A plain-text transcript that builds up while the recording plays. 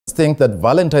think that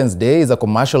Valentine's Day is a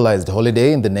commercialized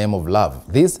holiday in the name of love.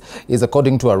 This is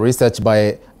according to a research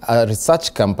by a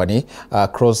research company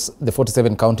across the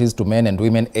 47 counties to men and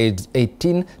women aged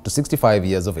 18 to 65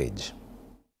 years of age.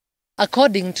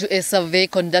 According to a survey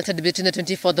conducted between the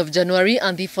 24th of January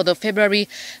and the 4th of February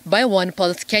by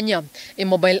OnePulse Kenya, a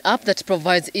mobile app that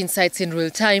provides insights in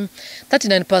real time,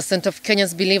 39% of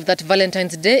Kenyans believe that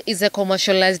Valentine's Day is a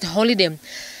commercialized holiday.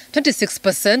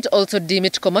 26% also deem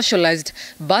it commercialized,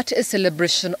 but a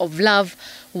celebration of love,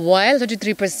 while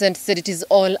 23% said it is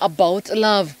all about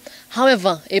love.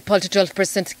 However, a poll to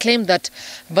 12% claim that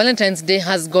Valentine's Day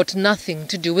has got nothing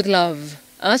to do with love.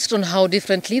 Asked on how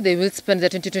differently they will spend their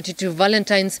 2022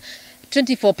 Valentines,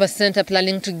 24% are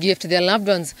planning to gift their loved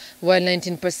ones, while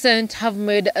 19% have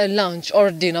made a lunch or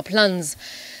dinner plans.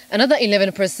 Another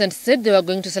 11% said they were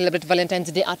going to celebrate Valentine's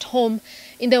Day at home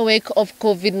in the wake of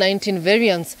COVID-19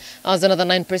 variants, as another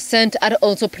 9% are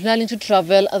also planning to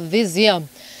travel this year.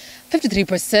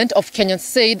 53% of Kenyans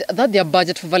said that their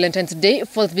budget for Valentine's Day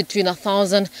falls between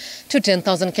 1,000 to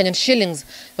 10,000 Kenyan shillings,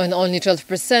 when only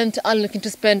 12% are looking to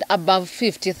spend above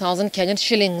 50,000 Kenyan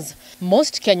shillings.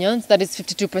 Most Kenyans, that is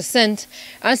 52%,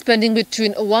 are spending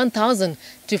between 1,000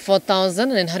 to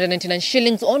 4,999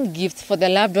 shillings on gifts for their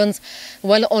loved ones,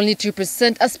 while only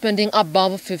 2% are spending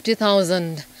above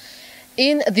 50,000.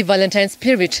 In the Valentine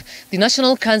spirit, the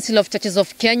National Council of Churches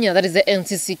of Kenya, that is the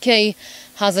NCCK,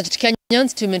 has urged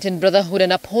Kenyans to maintain brotherhood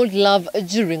and uphold love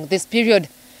during this period.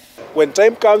 When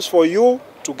time comes for you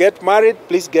to get married,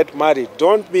 please get married.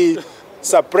 Don't be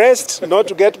suppressed not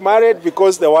to get married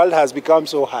because the world has become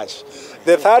so harsh.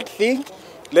 The third thing,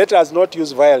 let us not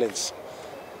use violence.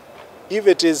 If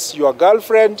it is your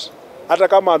girlfriend, hata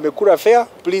kama amekula fair,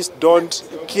 please don't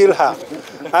kill her.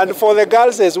 And for the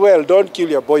girls as well, don't kill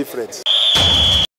your boyfriends.